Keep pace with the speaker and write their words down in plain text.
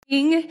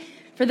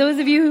For those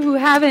of you who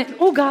haven't,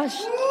 oh gosh.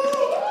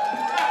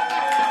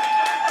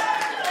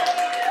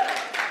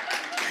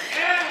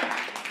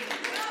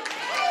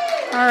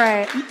 All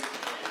right.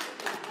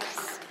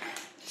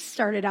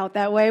 Started out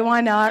that way.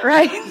 Why not,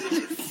 right?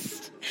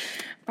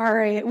 All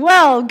right.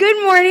 Well,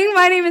 good morning.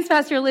 My name is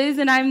Pastor Liz,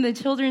 and I'm the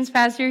children's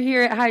pastor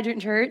here at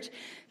Hydrant Church.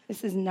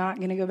 This is not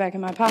going to go back in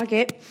my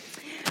pocket.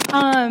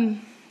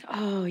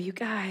 Oh, you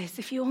guys,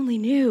 if you only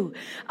knew.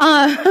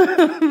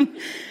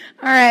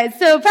 All right,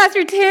 so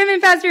Pastor Tim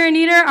and Pastor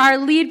Anita, our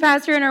lead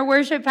pastor and our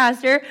worship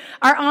pastor,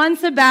 are on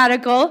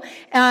sabbatical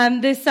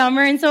this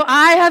summer, and so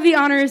I have the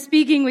honor of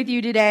speaking with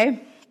you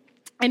today,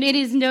 and it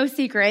is no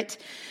secret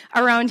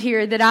around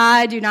here that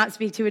I do not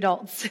speak to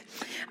adults.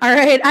 All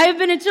right, I have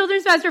been a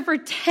children's pastor for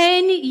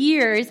 10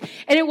 years,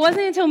 and it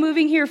wasn't until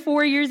moving here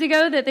 4 years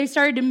ago that they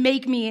started to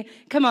make me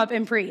come up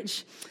and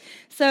preach.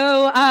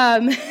 So,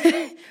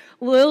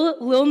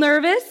 little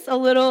nervous, a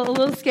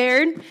little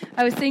scared.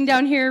 I was sitting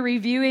down here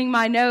reviewing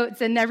my notes,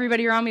 and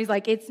everybody around me is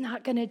like, "It's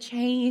not going to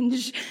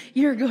change.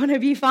 You're going to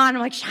be fine."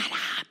 I'm like, "Shut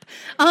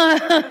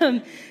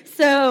up."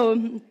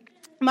 So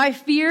my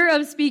fear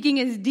of speaking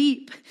is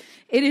deep.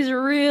 It is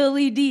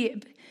really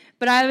deep.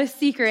 But I have a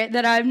secret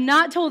that I've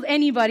not told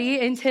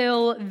anybody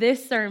until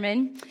this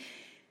sermon.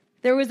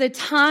 There was a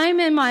time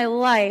in my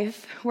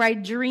life where I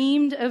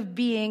dreamed of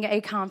being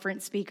a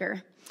conference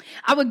speaker.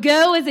 I would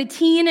go as a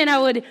teen and I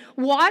would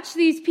watch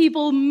these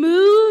people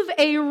move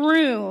a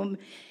room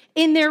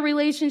in their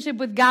relationship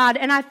with God,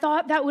 and I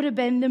thought that would have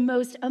been the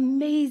most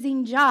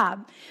amazing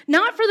job.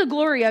 Not for the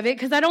glory of it,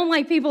 because I don't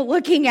like people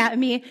looking at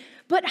me,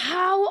 but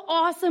how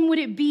awesome would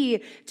it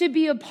be to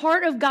be a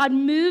part of God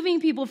moving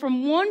people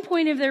from one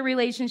point of their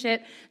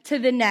relationship to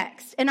the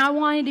next? And I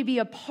wanted to be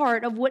a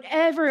part of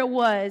whatever it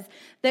was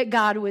that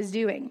God was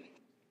doing.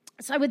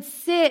 So I would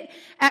sit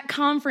at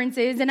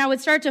conferences and I would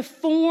start to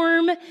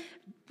form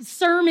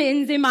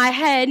sermons in my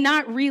head,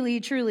 not really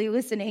truly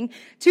listening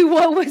to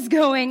what was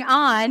going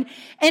on.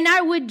 And I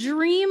would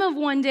dream of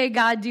one day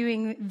God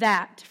doing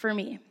that for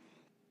me.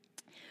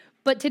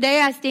 But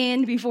today I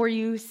stand before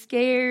you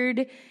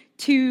scared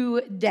to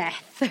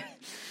death.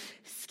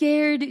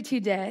 Scared to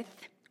death.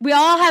 We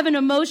all have an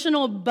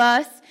emotional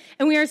bus,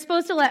 and we are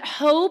supposed to let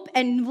hope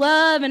and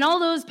love and all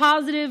those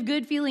positive,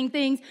 good feeling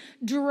things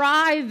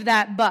drive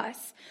that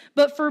bus.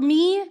 But for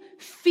me,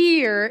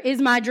 fear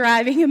is my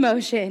driving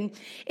emotion.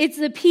 It's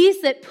the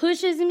piece that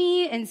pushes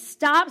me and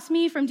stops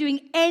me from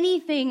doing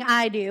anything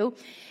I do.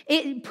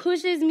 It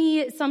pushes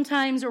me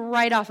sometimes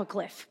right off a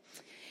cliff.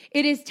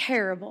 It is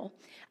terrible.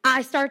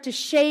 I start to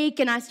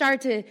shake and I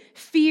start to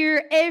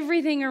fear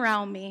everything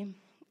around me.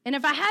 And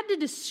if I had to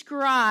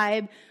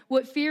describe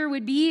what fear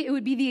would be, it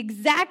would be the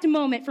exact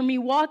moment for me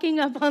walking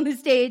up on the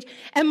stage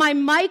and my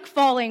mic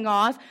falling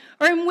off,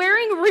 or I'm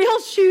wearing real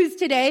shoes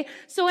today,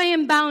 so I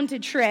am bound to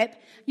trip.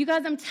 You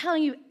guys, I'm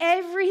telling you,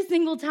 every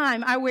single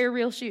time I wear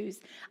real shoes,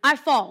 I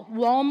fall.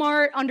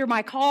 Walmart, under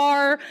my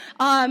car,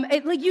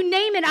 you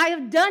name it, I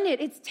have done it.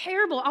 It's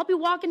terrible. I'll be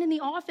walking in the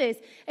office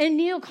and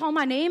Neil call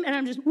my name and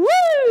I'm just,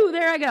 woo,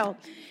 there I go.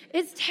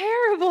 It's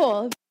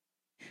terrible.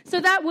 So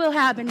that will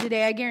happen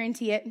today, I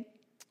guarantee it.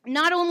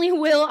 Not only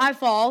will I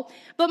fall,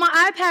 but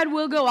my iPad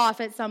will go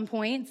off at some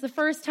point. It's the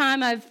first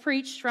time I've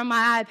preached from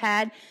my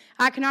iPad.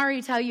 I can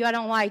already tell you I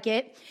don't like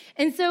it.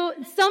 And so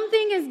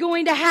something is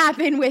going to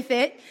happen with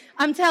it,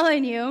 I'm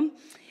telling you.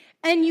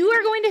 And you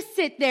are going to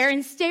sit there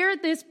and stare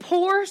at this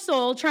poor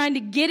soul trying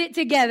to get it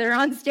together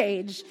on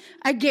stage.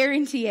 I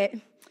guarantee it.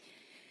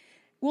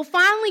 We'll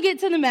finally get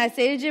to the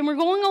message, and we're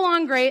going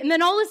along great. And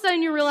then all of a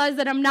sudden you realize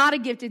that I'm not a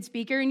gifted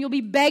speaker, and you'll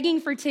be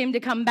begging for Tim to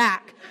come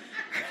back.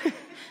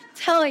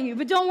 Telling you,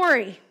 but don't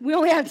worry, we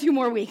only have 2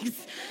 more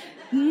weeks.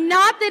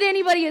 Not that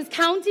anybody is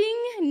counting,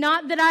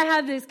 not that I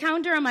have this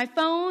counter on my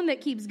phone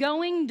that keeps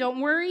going, don't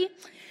worry.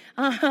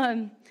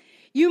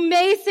 You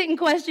may sit and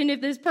question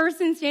if this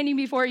person standing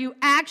before you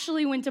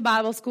actually went to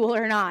Bible school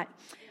or not.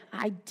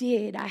 I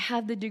did, I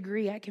have the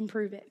degree, I can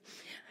prove it.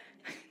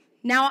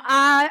 Now,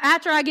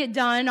 after I get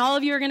done, all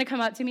of you are going to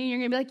come up to me and you're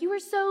going to be like, "You were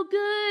so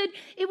good,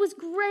 it was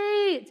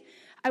great."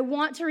 I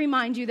want to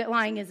remind you that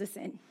lying is a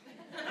sin.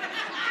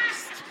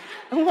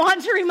 I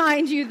want to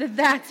remind you that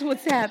that's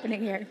what's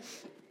happening here.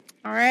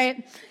 All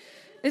right?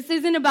 This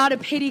isn't about a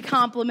pity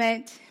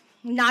compliment,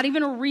 not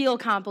even a real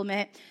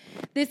compliment.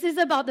 This is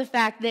about the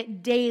fact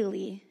that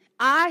daily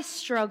I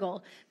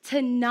struggle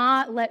to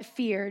not let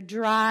fear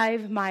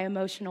drive my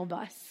emotional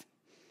bus.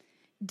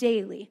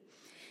 Daily.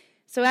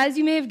 So as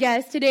you may have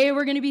guessed, today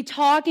we're going to be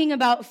talking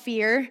about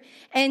fear.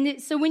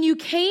 And so when you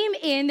came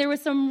in, there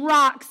was some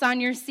rocks on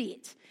your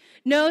seat.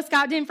 No,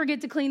 Scott didn't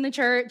forget to clean the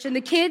church, and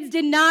the kids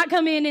did not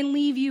come in and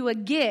leave you a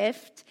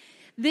gift.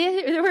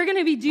 We're going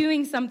to be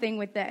doing something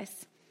with this.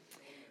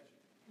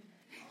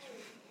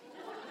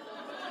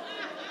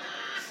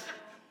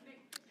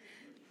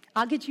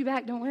 I'll get you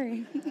back, don't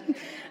worry.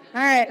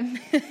 All right.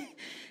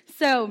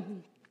 So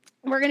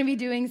we're going to be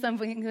doing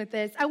something with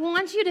this. I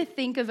want you to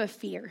think of a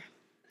fear.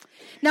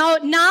 Now,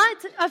 not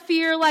a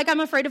fear like I'm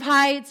afraid of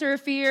heights or a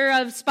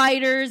fear of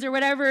spiders or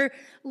whatever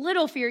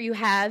little fear you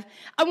have,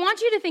 I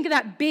want you to think of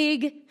that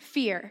big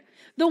fear.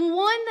 The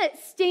one that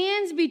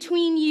stands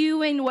between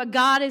you and what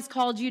God has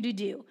called you to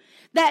do.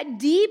 That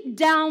deep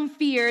down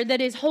fear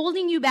that is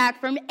holding you back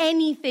from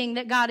anything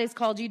that God has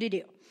called you to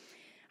do.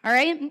 All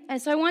right?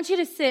 And so I want you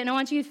to sit and I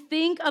want you to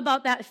think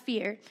about that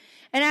fear.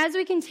 And as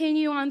we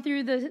continue on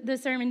through the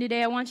sermon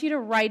today, I want you to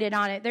write it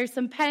on it. There's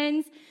some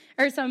pens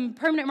or some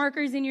permanent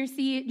markers in your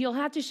seat. You'll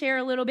have to share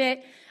a little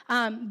bit.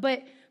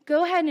 But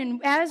go ahead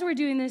and as we're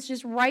doing this,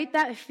 just write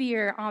that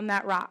fear on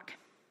that rock.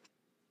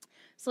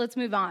 So let's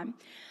move on.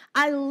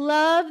 I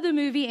love the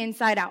movie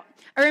Inside Out.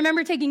 I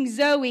remember taking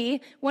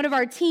Zoe, one of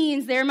our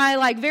teens, there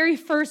my very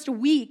first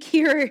week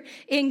here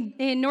in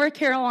North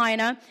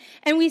Carolina,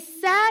 and we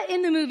sat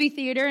in the movie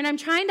theater, and I'm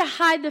trying to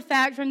hide the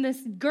fact from this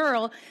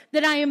girl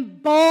that I am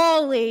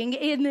bawling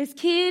in this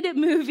kid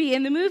movie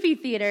in the movie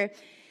theater.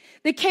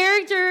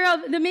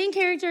 The main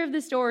character of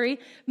the story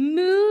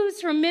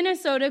moves from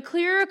Minnesota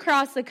clear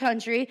across the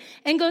country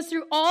and goes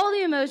through all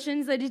the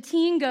emotions that a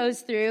teen goes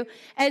through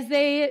as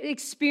they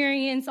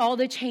experience all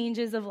the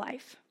changes of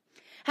life.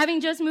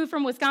 Having just moved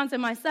from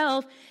Wisconsin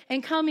myself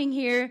and coming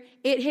here,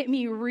 it hit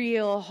me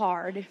real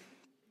hard.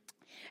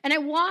 And I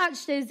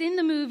watched as in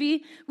the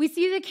movie, we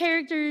see the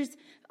characters'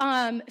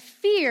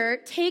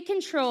 fear take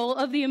control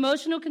of the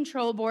emotional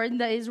control board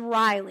that is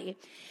Riley.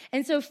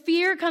 And so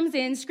fear comes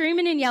in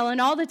screaming and yelling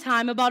all the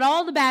time about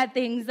all the bad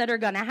things that are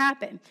going to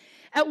happen.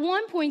 At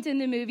one point in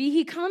the movie,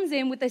 he comes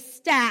in with a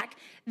stack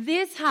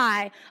this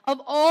high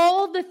of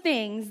all the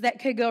things that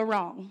could go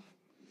wrong.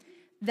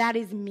 That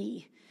is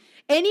me.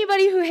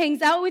 Anybody who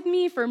hangs out with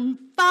me for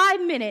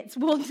 5 minutes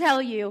will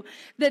tell you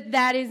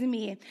that is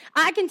me.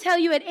 I can tell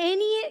you at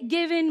any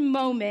given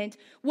moment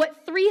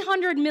what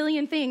 300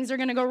 million things are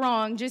going to go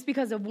wrong just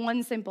because of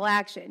one simple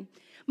action.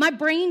 My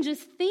brain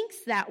just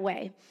thinks that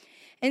way.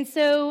 And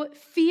so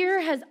fear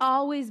has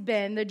always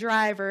been the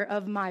driver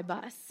of my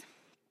bus.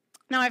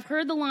 Now, I've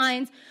heard the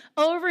lines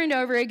over and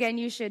over again,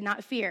 you should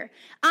not fear.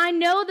 I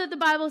know that the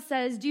Bible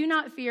says do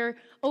not fear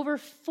over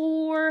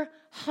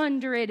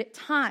 400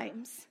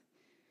 times.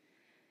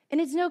 And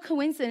it's no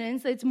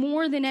coincidence, it's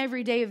more than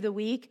every day of the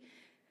week,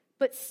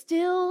 but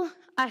still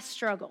I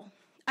struggle.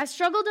 I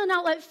struggle to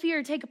not let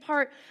fear take a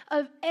part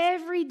of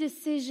every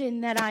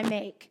decision that I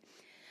make.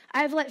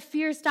 I've let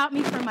fear stop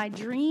me from my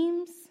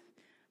dreams,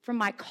 from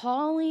my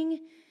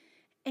calling,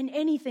 and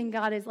anything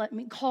God has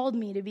called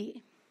me to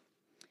be.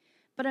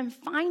 But I'm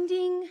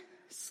finding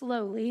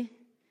slowly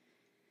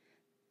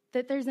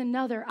that there's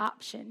another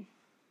option.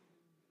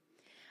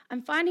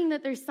 I'm finding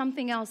that there's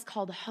something else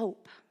called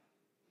hope.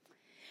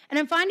 And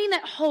I'm finding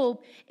that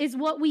hope is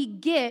what we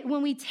get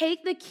when we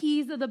take the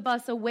keys of the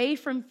bus away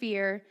from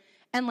fear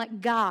and let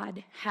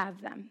God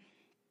have them.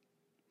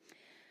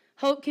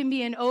 Hope can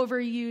be an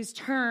overused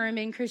term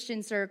in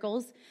Christian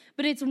circles,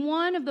 but it's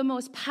one of the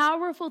most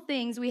powerful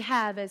things we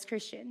have as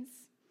Christians.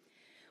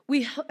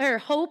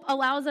 Hope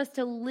allows us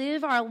to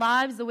live our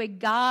lives the way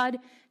God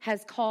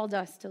has called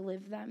us to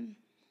live them.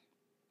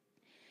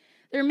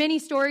 There are many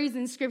stories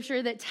in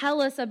Scripture that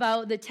tell us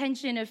about the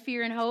tension of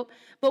fear and hope,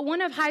 but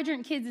one of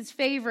Hydrant Kids'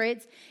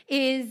 favorites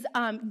is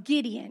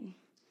Gideon.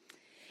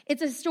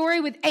 It's a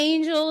story with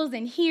angels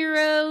and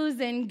heroes,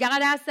 and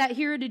God asked that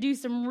hero to do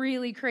some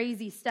really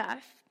crazy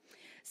stuff.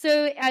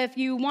 So if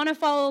you want to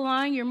follow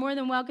along, you're more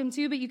than welcome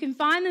to, but you can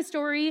find the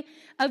story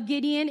of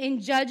Gideon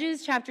in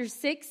Judges chapter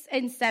 6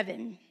 and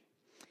 7.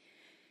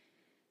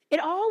 It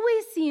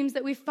always seems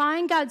that we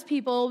find God's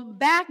people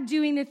back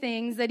doing the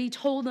things that he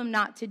told them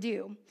not to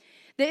do.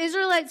 The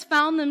Israelites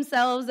found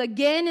themselves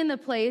again in the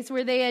place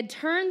where they had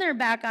turned their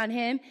back on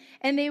him,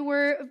 and they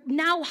were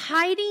now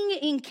hiding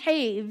in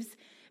caves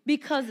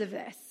because of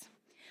this.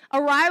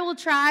 A rival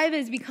tribe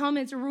has become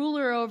its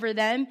ruler over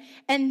them,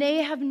 and they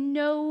have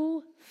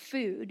no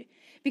food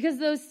because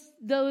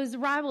those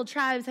rival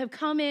tribes have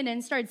come in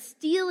and started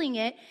stealing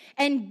it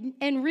and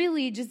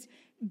really just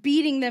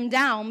beating them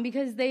down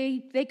because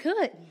they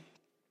could.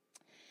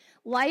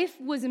 Life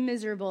was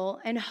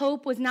miserable, and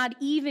hope was not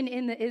even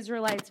in the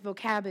Israelites'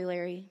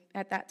 vocabulary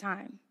at that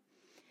time.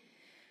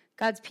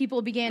 God's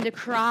people began to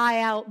cry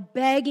out,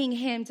 begging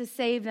him to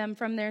save them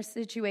from their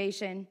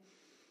situation.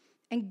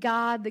 And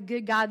God, the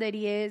good God that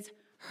he is,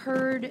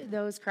 heard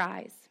those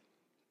cries.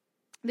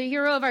 The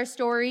hero of our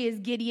story is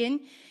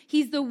Gideon.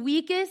 He's the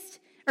weakest,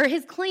 or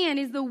his clan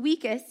is the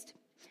weakest.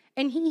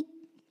 And I'm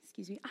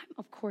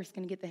of course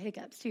going to get the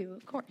hiccups too,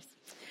 of course.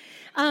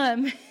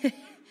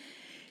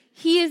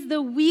 He is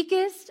the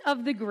weakest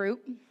of the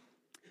group,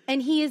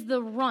 and he is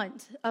the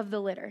runt of the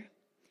litter.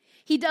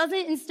 He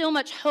doesn't instill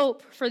much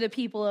hope for the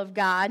people of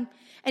God,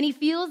 and he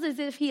feels as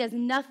if he has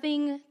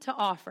nothing to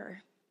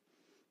offer.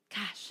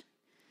 Gosh,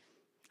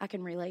 I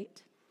can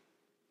relate.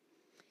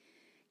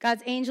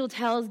 God's angel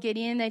tells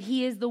Gideon that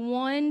he is the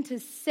one to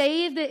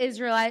save the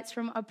Israelites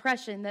from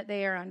oppression that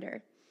they are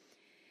under.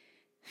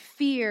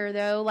 Fear,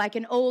 though, like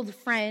an old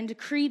friend,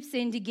 creeps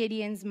into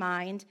Gideon's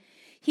mind.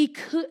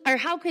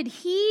 How could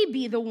he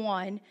be the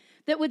one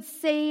that would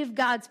save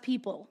God's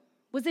people?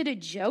 Was it a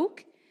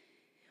joke?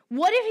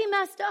 What if he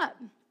messed up?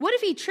 What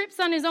if he trips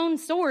on his own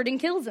sword and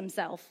kills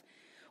himself?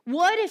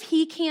 What if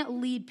he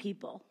can't lead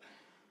people?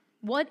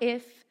 What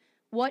if?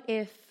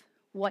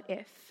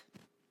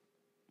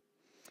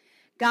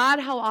 God,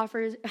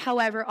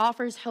 however,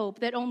 offers hope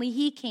that only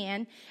he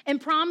can and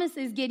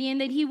promises Gideon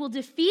that he will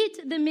defeat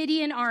the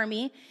Midian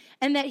army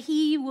and that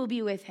he will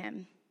be with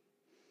him.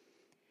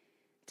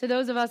 To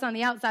those of us on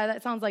the outside,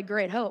 that sounds like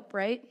great hope,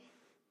 right?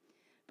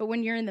 But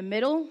when you're in the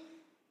middle,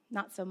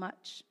 not so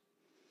much.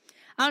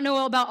 I don't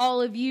know about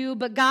all of you,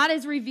 but God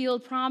has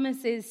revealed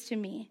promises to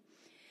me.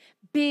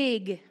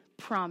 Big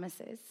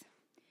promises.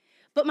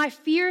 But my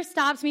fear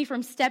stops me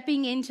from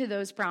stepping into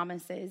those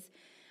promises.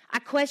 I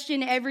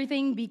question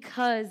everything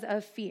because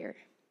of fear.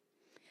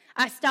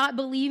 I stop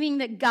believing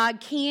that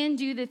God can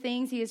do the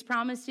things he has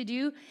promised to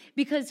do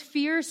because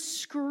fear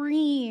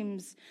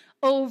screams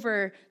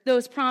over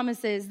those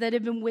promises that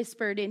have been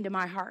whispered into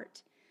my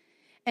heart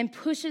and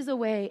pushes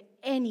away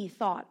any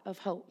thought of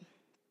hope.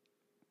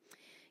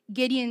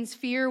 Gideon's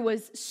fear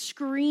was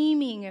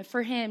screaming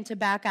for him to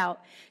back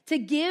out, to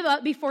give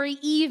up before he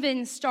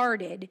even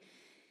started,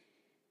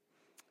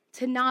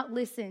 to not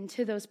listen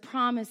to those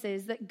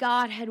promises that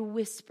God had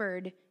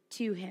whispered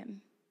to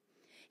him.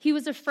 He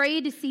was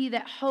afraid to see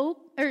the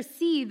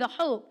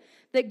hope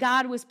that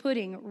God was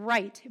putting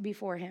right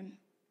before him.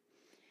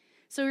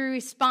 So he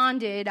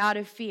responded out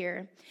of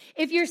fear.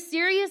 If you're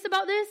serious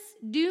about this,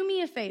 do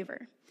me a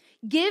favor.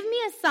 Give me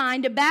a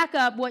sign to back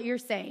up what you're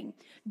saying.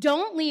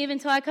 Don't leave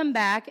until I come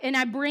back and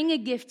I bring a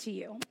gift to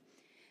you.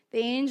 The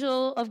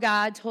angel of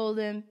God told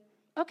him,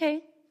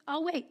 okay,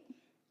 I'll wait.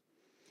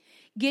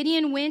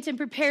 Gideon went and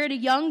prepared a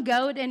young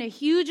goat and a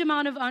huge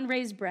amount of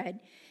unraised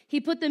bread.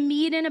 He put the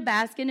meat in a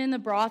basket and the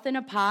broth in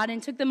a pot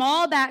and took them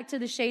all back to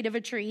the shade of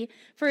a tree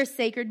for a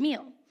sacred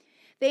meal.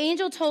 The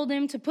angel told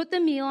him to put the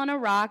meal on a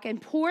rock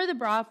and pour the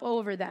broth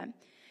over them.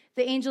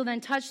 The angel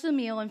then touched the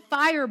meal and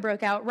fire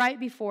broke out right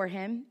before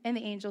him, and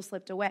the angel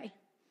slipped away.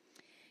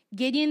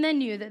 Gideon then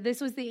knew that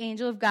this was the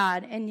angel of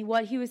God and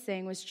what he was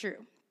saying was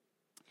true.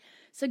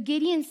 So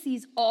Gideon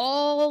sees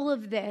all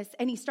of this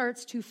and he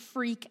starts to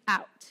freak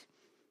out.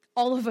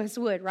 All of us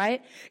would,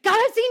 right? God,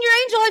 I've seen your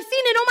angel. I've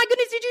seen it. Oh my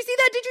goodness, did you see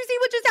that? Did you see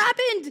what just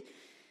happened?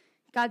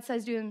 God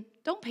says to him,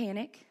 don't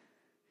panic.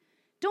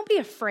 Don't be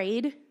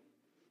afraid.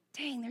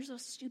 Dang, there's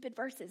those stupid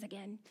verses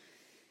again.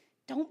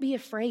 Don't be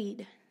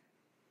afraid.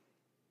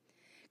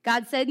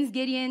 God sends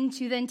Gideon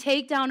to then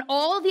take down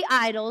all the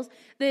idols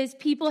that his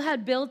people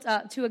had built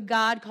up to a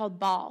god called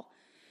Baal.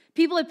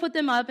 People had put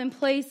them up in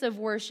place of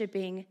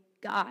worshiping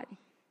God.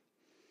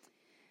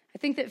 I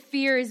think that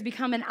fear has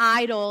become an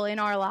idol in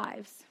our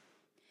lives.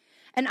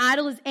 An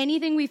idol is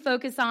anything we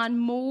focus on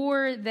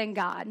more than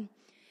God.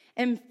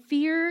 And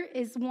fear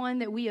is one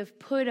that we have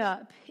put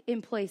up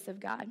in place of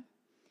God.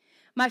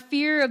 My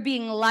fear of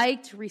being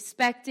liked,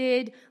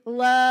 respected,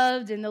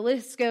 loved, and the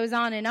list goes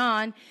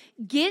on,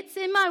 gets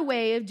in my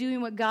way of doing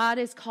what God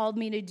has called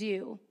me to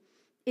do.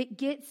 It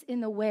gets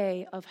in the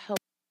way of hope.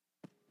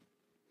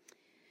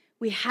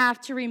 We have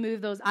to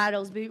remove those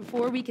idols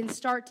before we can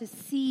start to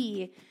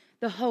see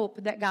the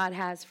hope that God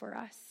has for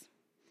us.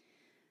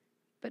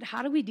 But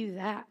how do we do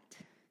that?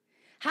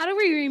 How do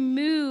we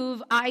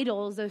remove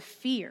idols of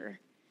fear?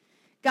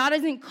 God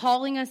isn't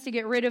calling us to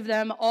get rid of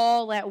them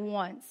all at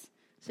once.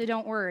 So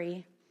don't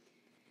worry.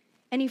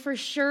 And he for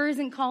sure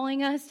isn't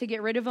calling us to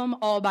get rid of them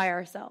all by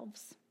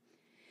ourselves.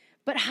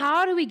 But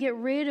how do we get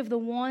rid of the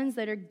ones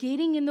that are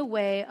getting in the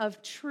way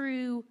of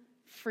true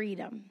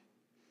freedom?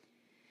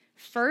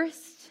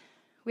 First,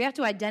 we have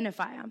to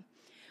identify them.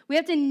 We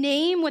have to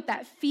name what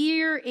that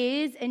fear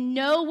is and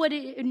know what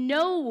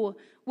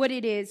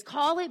it is.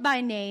 Call it by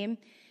name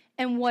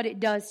and what it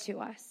does to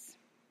us.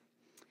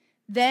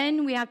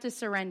 Then we have to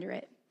surrender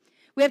it.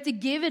 We have to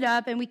give it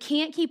up, and we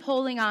can't keep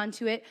holding on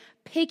to it,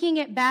 picking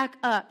it back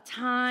up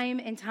time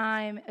and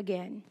time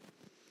again.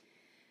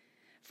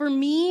 For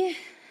me,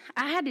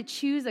 I had to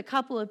choose a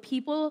couple of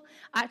people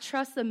I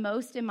trust the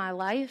most in my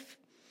life,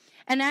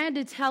 and I had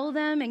to tell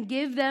them and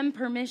give them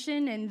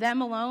permission and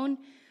them alone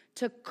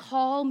to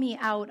call me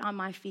out on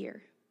my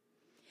fear.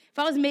 If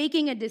I was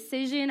making a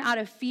decision out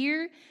of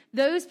fear,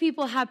 those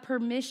people have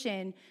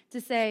permission to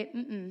say,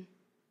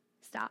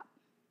 stop.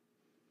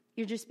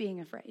 You're just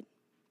being afraid.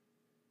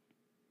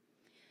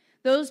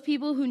 Those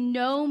people who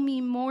know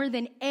me more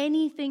than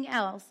anything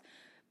else,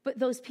 but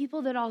those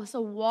people that also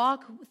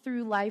walk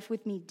through life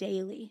with me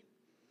daily.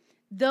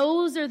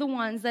 Those are the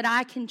ones that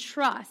I can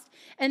trust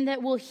and that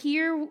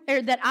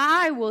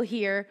I will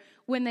hear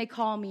when they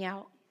call me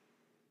out.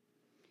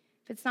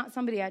 If it's not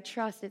somebody I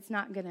trust, it's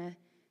not gonna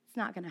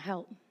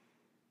help.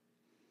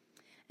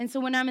 And so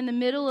when I'm in the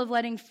middle of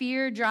letting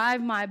fear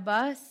drive my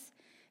bus,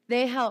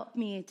 they help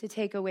me to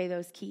take away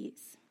those keys.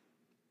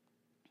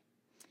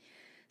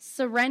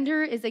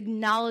 Surrender is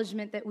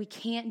acknowledgement that we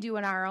can't do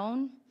on our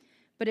own,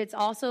 but it's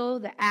also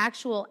the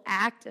actual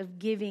act of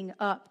giving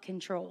up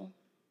control.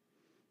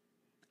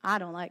 I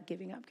don't like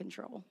giving up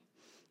control.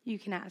 You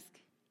can ask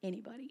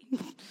anybody.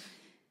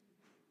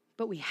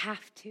 But we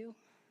have to.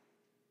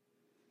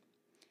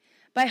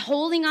 By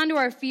holding on to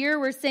our fear,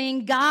 we're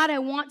saying, God, I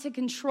want to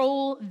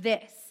control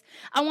this.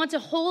 I want to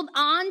hold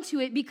on to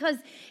it because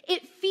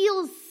it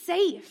feels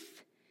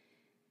safe.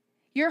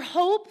 Your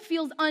hope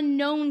feels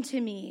unknown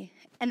to me,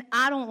 and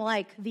I don't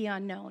like the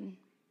unknown.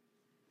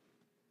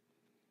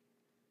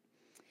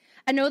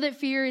 I know that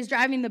fear is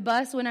driving the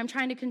bus when I'm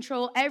trying to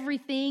control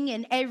everything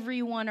and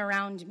everyone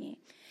around me.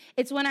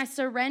 It's when I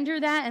surrender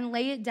that and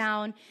lay it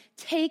down,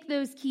 take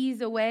those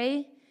keys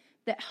away,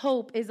 that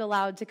hope is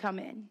allowed to come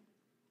in,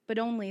 but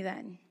only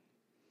then.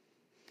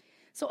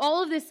 So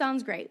all of this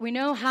sounds great. We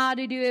know how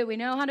to do it. We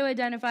know how to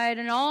identify it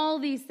and all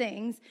these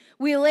things.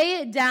 We lay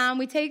it down.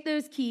 We take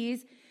those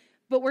keys,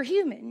 but we're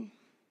human.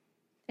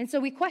 And so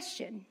we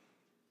question.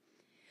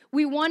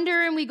 We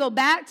wonder and we go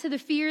back to the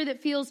fear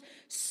that feels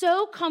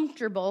so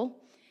comfortable,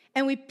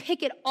 and we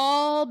pick it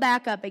all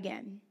back up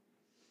again.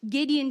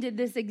 Gideon did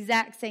this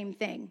exact same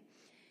thing.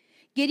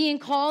 Gideon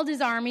called his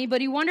army,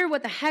 but he wondered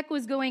what the heck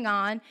was going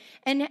on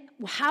and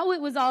how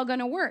it was all going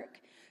to work.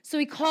 So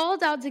he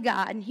called out to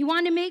God. He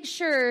wanted to make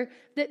sure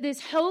that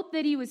this hope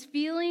that he was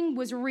feeling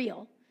was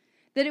real,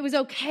 that it was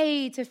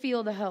okay to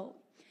feel the hope.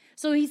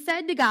 So he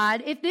said to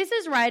God, if this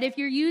is right, if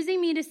you're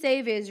using me to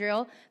save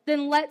Israel,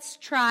 then let's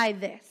try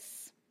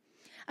this.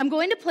 I'm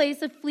going to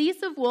place a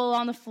fleece of wool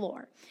on the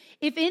floor.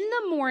 If in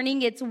the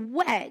morning it's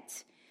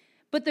wet,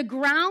 but the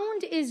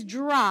ground is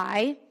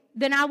dry,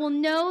 then I will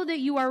know that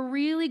you are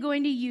really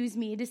going to use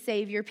me to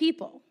save your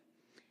people.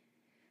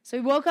 So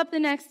he woke up the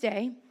next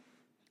day,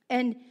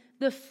 and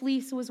the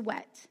fleece was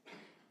wet.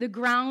 The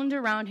ground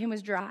around him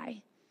was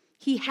dry.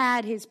 He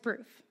had his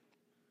proof.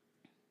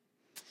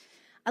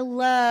 I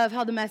love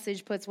how the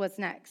Message puts what's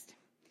next.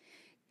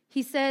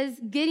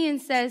 Gideon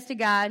says to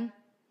God,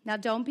 now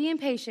don't be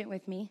impatient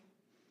with me,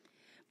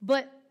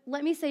 but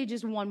let me say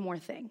just one more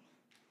thing.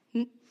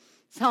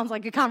 Sounds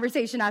like a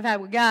conversation I've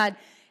had with God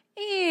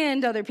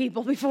and other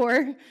people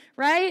before,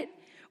 right?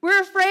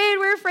 We're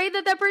afraid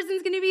that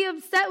person's going to be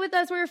upset with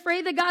us. We're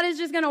afraid that God is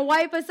just going to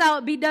wipe us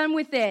out, be done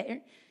with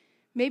it.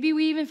 Maybe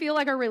we even feel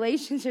like our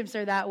relationships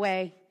are that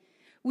way.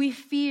 We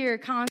fear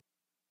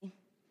constantly.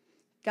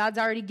 God's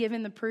already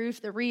given the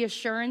proof, the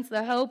reassurance,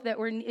 the hope that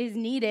is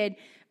needed,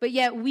 but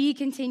yet we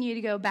continue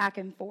to go back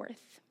and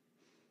forth.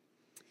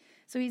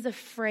 So he's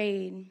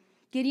afraid.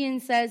 Gideon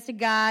says to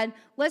God,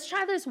 let's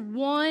try this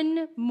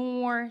one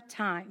more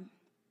time.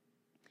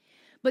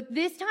 But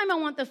this time I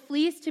want the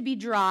fleece to be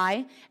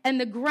dry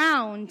and the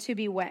ground to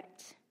be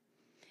wet.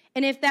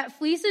 And if that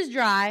fleece is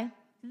dry,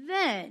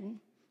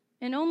 then,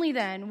 and only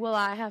then, will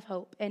I have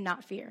hope and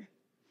not fear.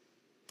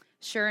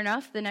 Sure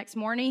enough, the next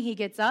morning he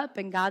gets up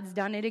and God's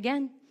done it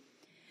again.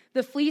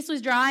 The fleece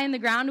was dry and the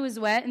ground was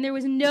wet, and there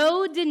was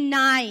no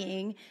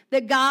denying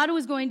that God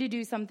was going to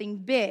do something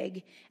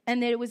big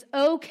and that it was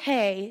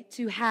okay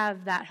to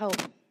have that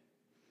hope.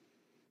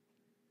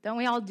 Don't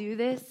we all do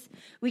this?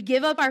 We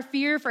give up our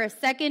fear for a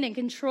second and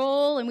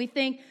control, and we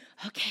think,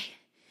 okay,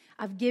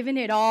 I've given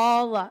it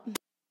all up.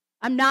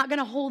 I'm not going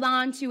to hold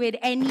on to it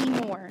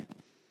anymore.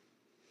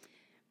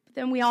 But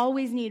then we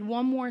always need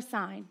one more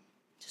sign,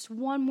 just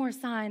one more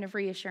sign of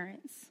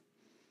reassurance.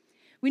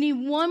 We need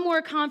one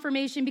more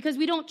confirmation because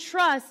we don't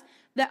trust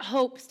that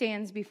hope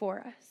stands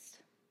before us.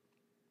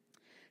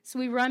 So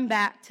we run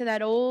back to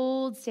that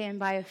old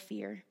standby of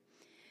fear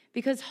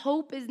because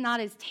hope is not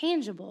as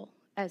tangible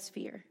as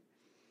fear.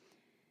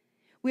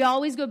 We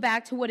always go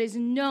back to what is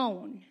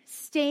known,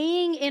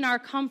 staying in our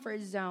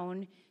comfort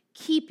zone,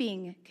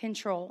 keeping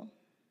control.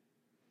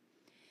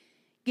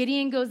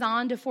 Gideon goes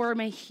on to form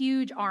a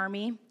huge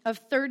army of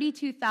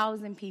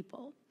 32,000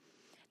 people.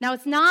 Now,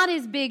 it's not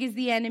as big as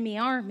the enemy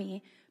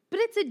army, but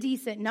it's a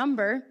decent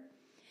number.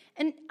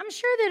 And I'm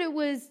sure that it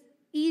was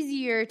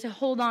easier to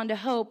hold on to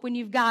hope when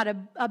you've got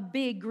a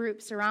big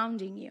group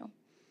surrounding you.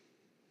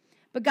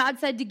 But God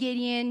said to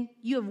Gideon,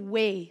 you have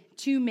way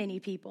too many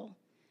people.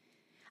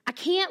 I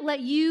can't let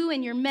you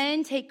and your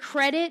men take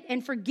credit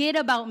and forget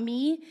about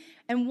me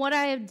and what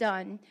I have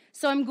done.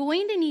 So I'm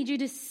going to need you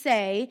to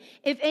say,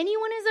 if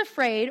anyone is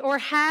afraid or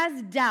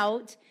has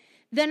doubt,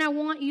 then I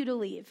want you to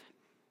leave.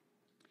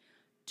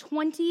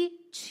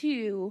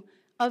 22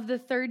 of the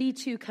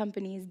 32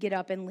 companies get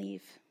up and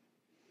leave.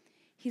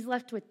 He's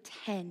left with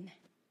 10.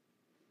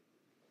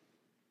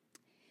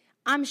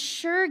 I'm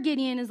sure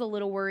Gideon is a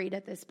little worried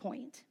at this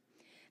point.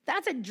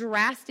 That's a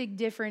drastic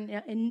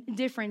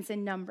difference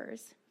in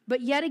numbers.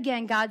 But yet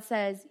again, God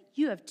says,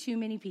 you have too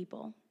many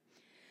people.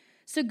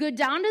 So go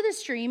down to the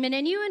stream, and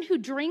anyone who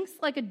drinks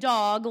like a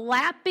dog,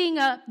 lapping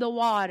up the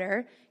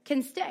water,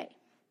 can stay.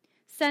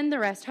 Send the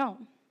rest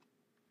home.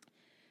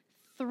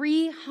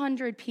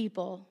 300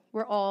 people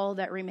were all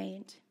that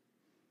remained.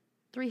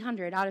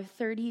 300 out of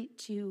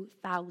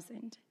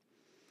 32,000.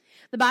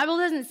 The Bible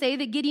doesn't say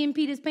that Gideon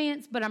peed his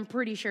pants, but I'm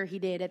pretty sure he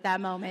did at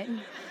that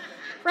moment.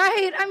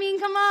 Right? I mean,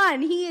 come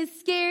on. He is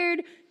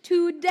scared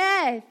to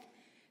death.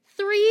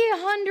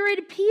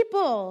 300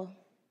 people.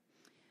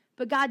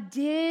 But God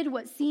did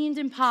what seemed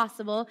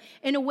impossible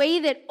in a way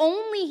that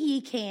only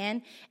he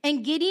can,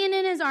 and Gideon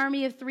and his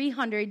army of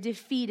 300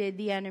 defeated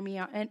the enemy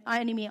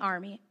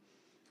army.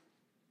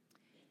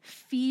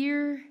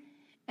 Fear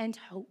and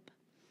hope.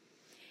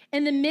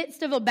 In the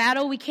midst of a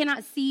battle, we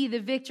cannot see the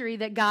victory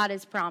that God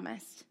has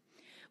promised.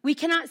 We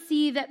cannot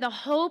see that the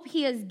hope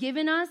he has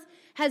given us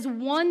has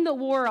won the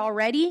war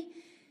already,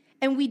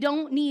 and we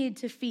don't need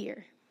to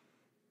fear.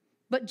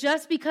 But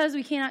just because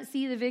we cannot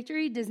see the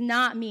victory does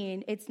not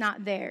mean it's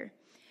not there.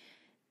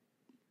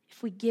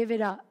 If we give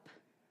it up,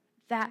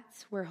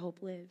 that's where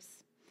hope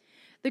lives.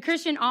 The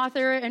Christian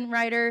author and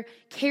writer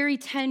Carrie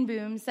ten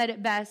Boom said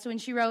it best when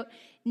she wrote,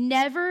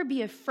 "Never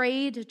be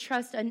afraid to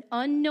trust an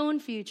unknown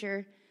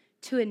future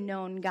to a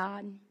known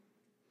God."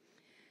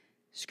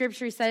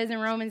 Scripture says in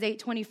Romans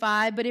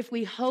 8:25, "But if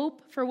we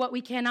hope for what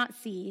we cannot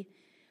see,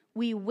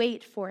 we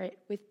wait for it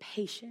with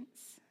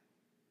patience."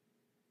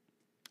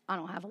 I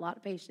don't have a lot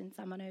of patience.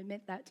 I'm going to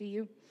admit that to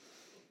you.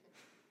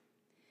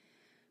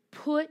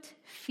 Put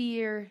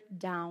fear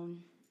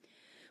down.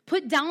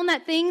 Put down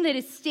that thing that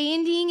is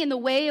standing in the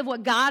way of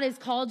what God has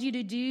called you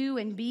to do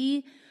and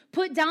be.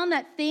 Put down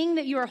that thing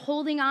that you are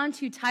holding on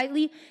to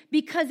tightly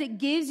because it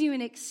gives you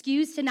an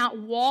excuse to not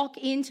walk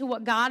into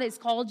what God has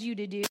called you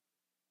to do.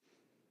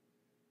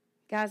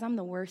 Guys, I'm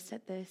the worst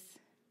at this.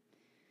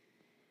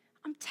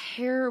 I'm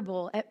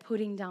terrible at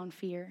putting down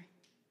fear.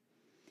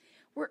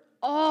 We're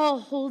all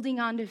holding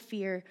on to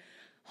fear.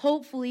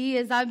 Hopefully,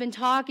 as I've been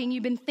talking,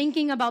 you've been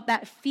thinking about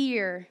that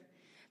fear,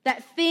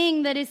 that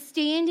thing that is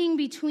standing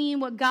between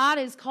what God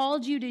has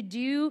called you to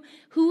do,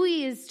 who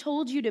he has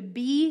told you to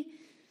be.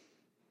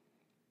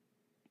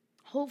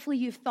 Hopefully,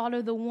 you've thought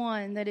of the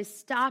one that is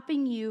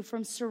stopping you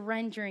from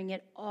surrendering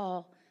it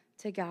all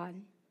to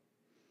God.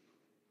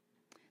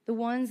 The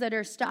ones that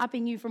are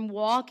stopping you from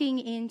walking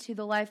into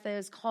the life that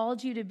has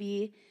called you to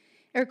be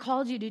or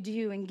called you to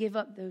do and give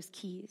up those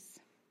keys.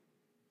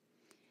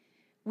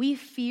 We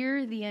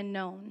fear the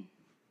unknown.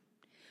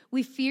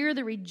 We fear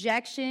the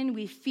rejection.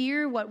 We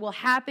fear what will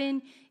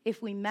happen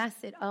if we mess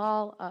it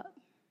all up.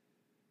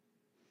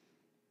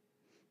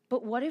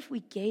 But what if we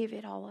gave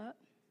it all up?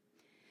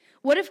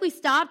 What if we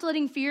stopped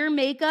letting fear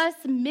make us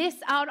miss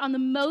out on the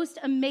most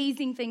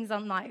amazing things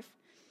in life?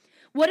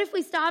 What if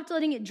we stopped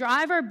letting it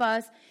drive our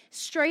bus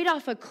straight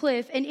off a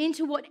cliff and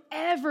into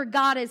whatever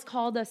God has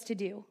called us to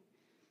do?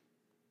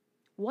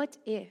 What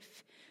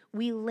if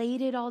we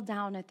laid it all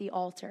down at the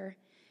altar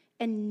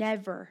and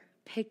never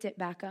picked it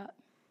back up?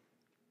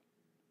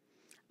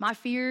 My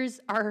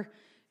fears are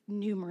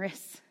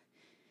numerous.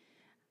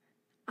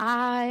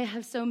 I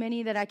have so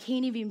many that I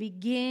can't even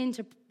begin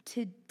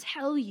to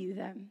tell you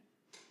them.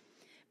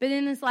 But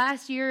in this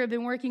last year, I've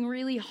been working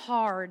really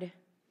hard.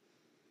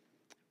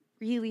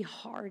 Really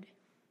hard.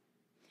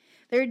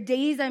 There are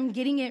days I'm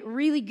getting it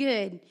really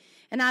good,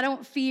 and I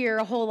don't fear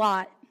a whole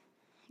lot.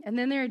 And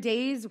then there are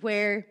days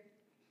where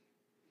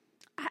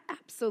I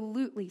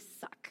absolutely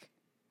suck.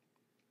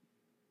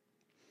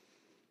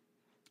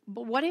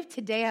 But what if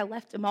today I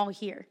left them all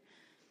here?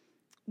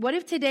 What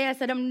if today I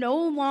said, I'm no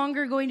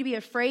longer going to be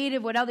afraid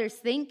of what others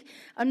think.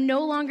 I'm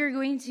no longer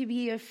going to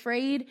be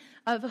afraid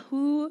of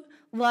who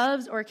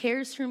loves or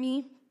cares for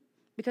me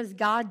because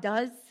God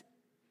does.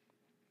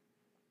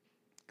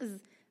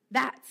 Because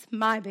that's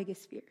my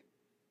biggest fear.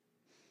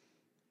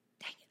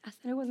 Dang it, I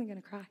said I wasn't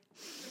going to cry.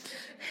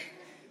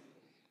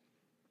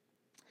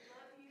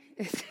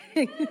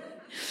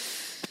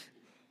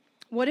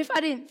 What if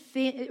I didn't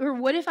think, or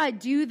what if I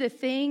do the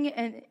thing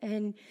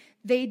and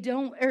they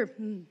don't,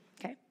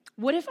 okay.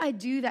 What if I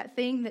do that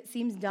thing that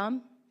seems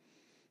dumb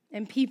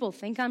and people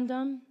think I'm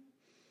dumb?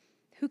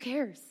 Who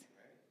cares?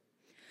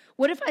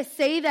 What if I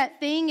say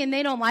that thing and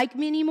they don't like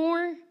me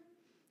anymore?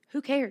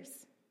 Who cares?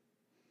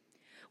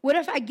 What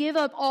if I give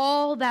up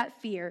all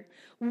that fear?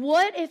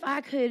 What if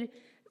I could?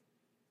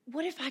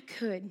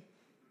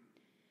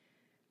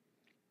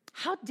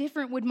 How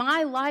different would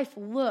my life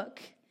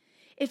look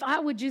if I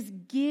would just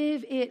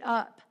give it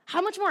up?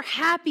 How much more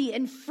happy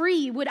and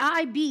free would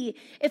I be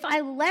if I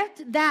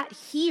left that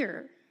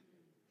here?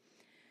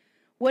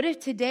 What if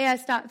today I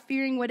stopped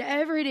fearing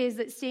whatever it is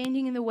that's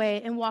standing in the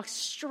way and walk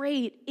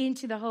straight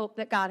into the hope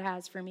that God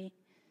has for me?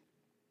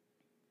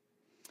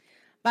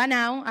 By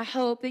now, I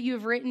hope that you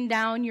have written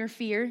down your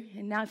fear.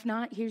 And now if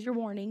not, here's your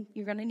warning.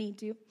 You're going to need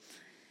to.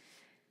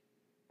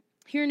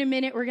 Here in a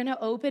minute, we're going to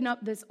open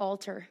up this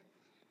altar.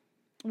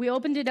 We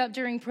opened it up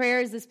during prayer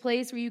as this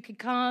place where you could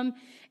come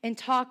and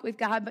talk with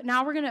God. But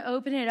now we're going to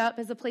open it up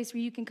as a place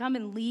where you can come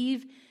and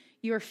leave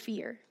your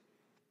fear.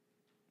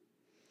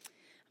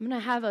 I'm going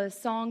to have a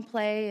song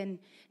play. And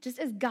just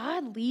as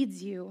God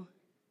leads you,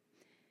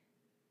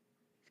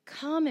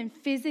 come and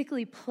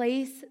physically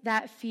place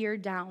that fear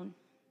down.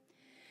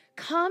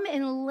 Come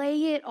and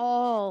lay it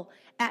all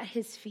at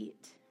his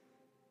feet.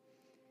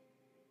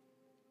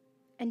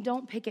 And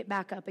don't pick it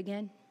back up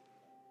again.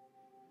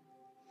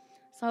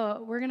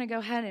 So we're going to go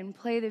ahead and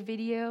play the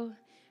video.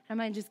 I'm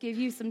going to just give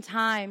you some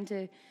time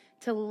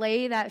to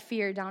lay that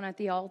fear down at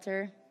the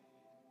altar.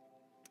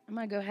 I'm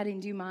going to go ahead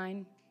and do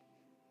mine.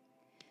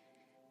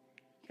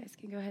 You guys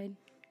can go ahead.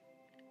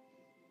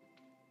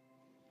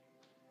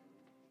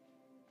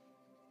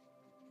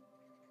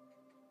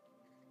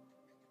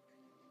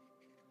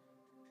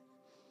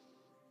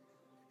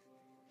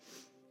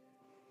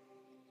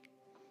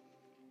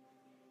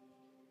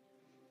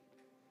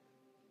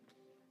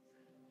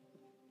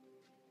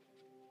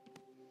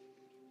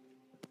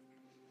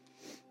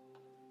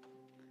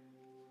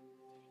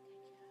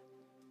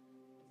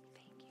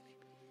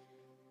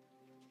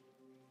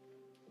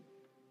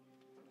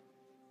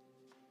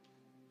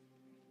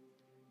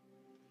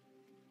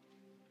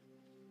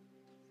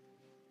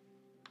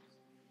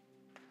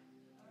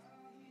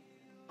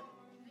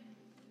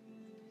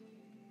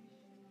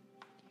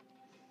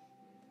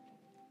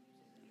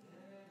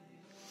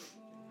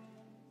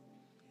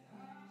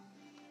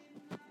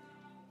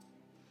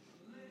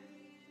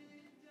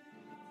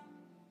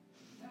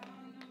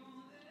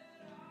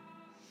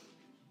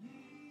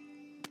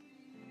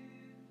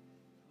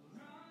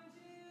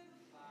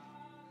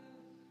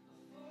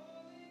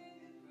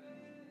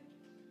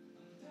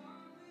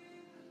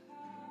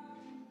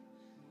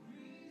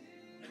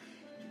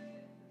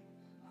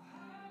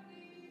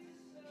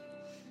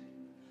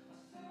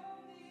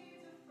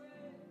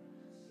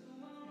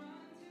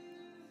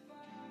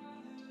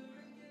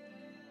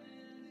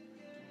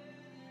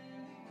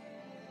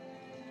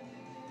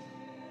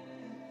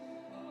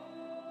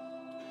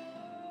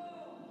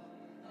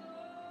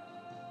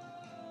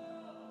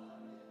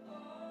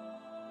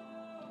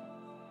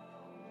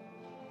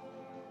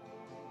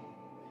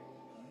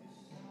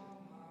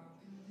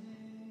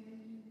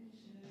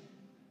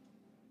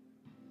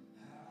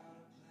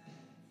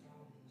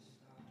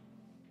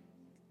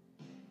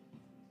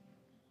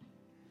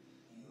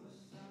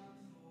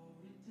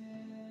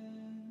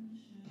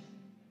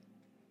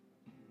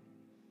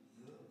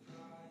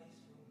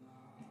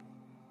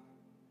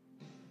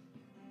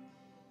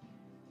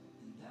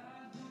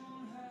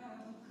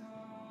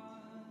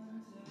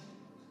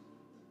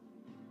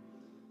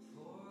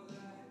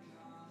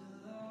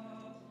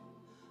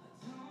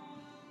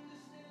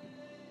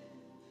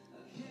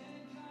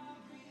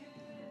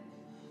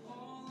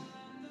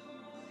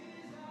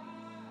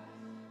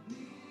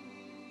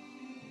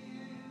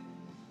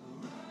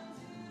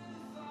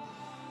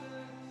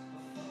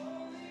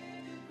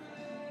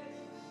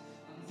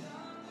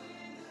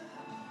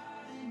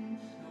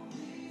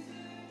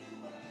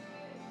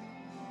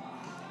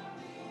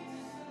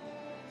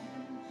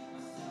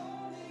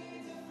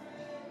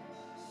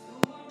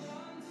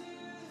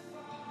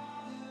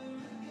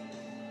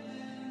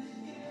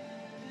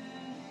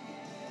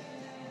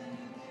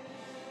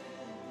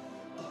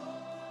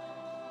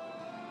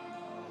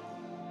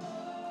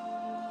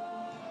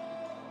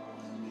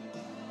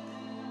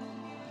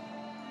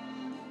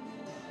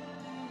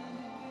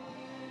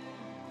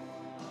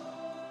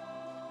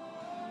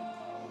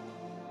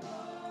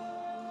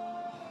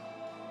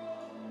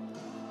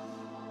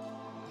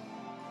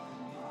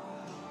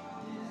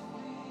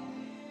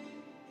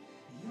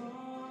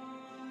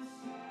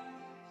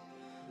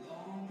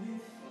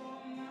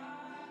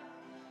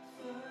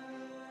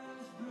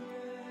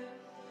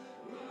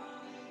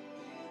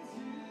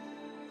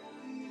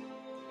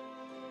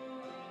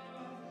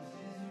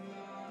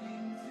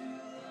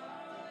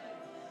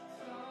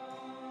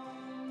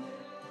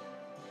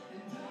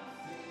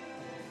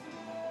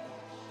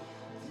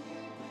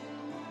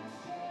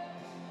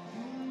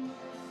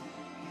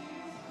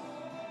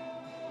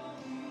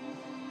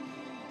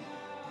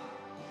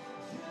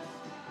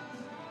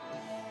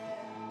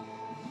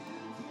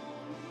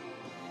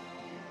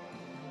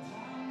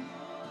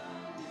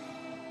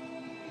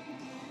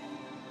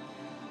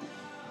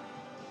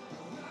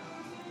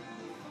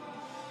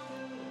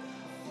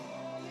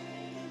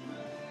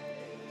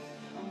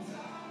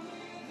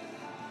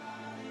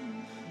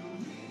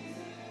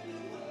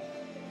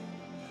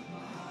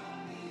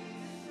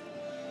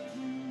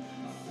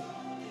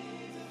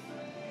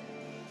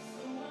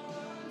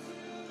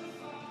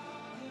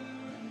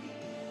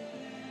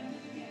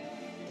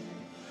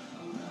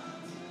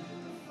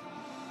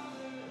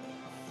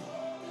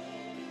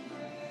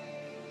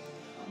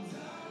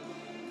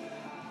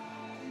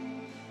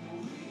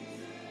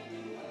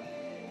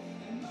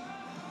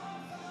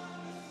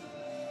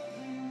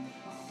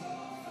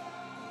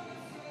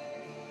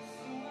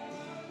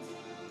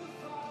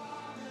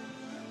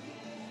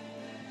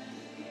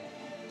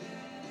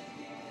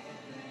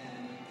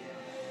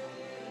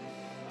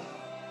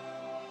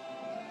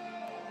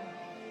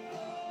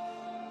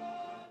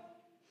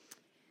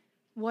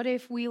 What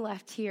if we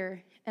left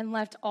here and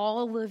left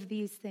all of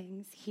these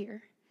things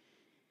here?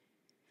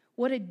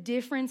 What a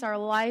difference our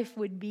life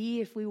would be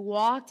if we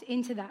walked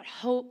into that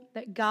hope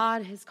that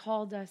God has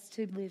called us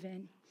to live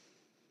in.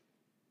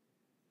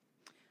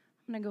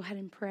 I'm going to go ahead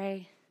and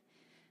pray.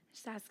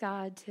 Just ask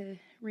God to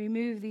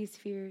remove these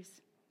fears.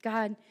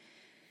 God,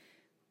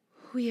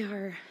 we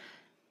are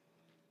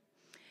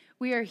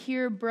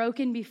here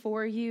broken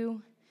before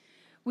you.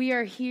 We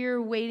are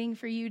here waiting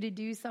for you to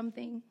do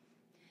something.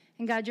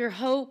 And God, your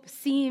hope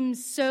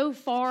seems so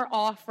far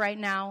off right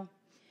now.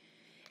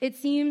 It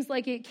seems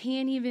like it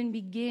can't even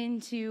begin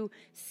to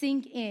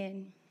sink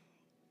in.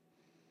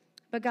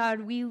 But God,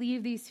 we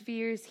leave these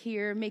fears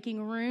here,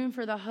 making room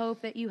for the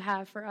hope that you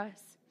have for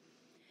us.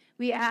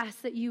 We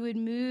ask that you would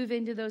move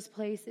into those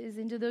places,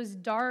 into those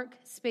dark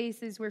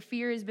spaces where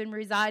fear has been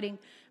residing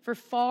for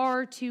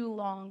far too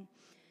long.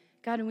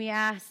 God, and we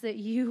ask that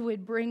you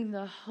would bring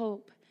the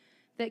hope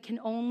that can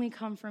only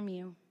come from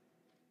you.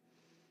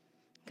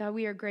 God,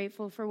 we are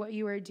grateful for what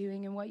you are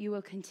doing and what you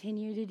will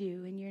continue to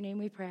do. In your name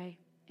we pray.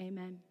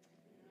 Amen.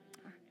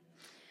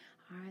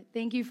 All right.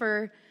 Thank you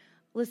for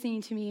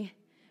listening to me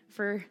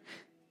for,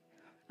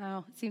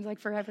 it seems like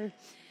forever.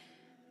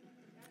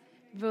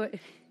 But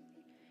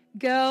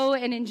go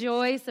and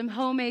enjoy some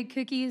homemade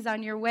cookies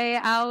on your way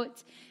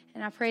out.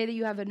 And I pray that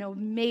you have an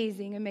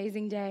amazing,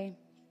 amazing day.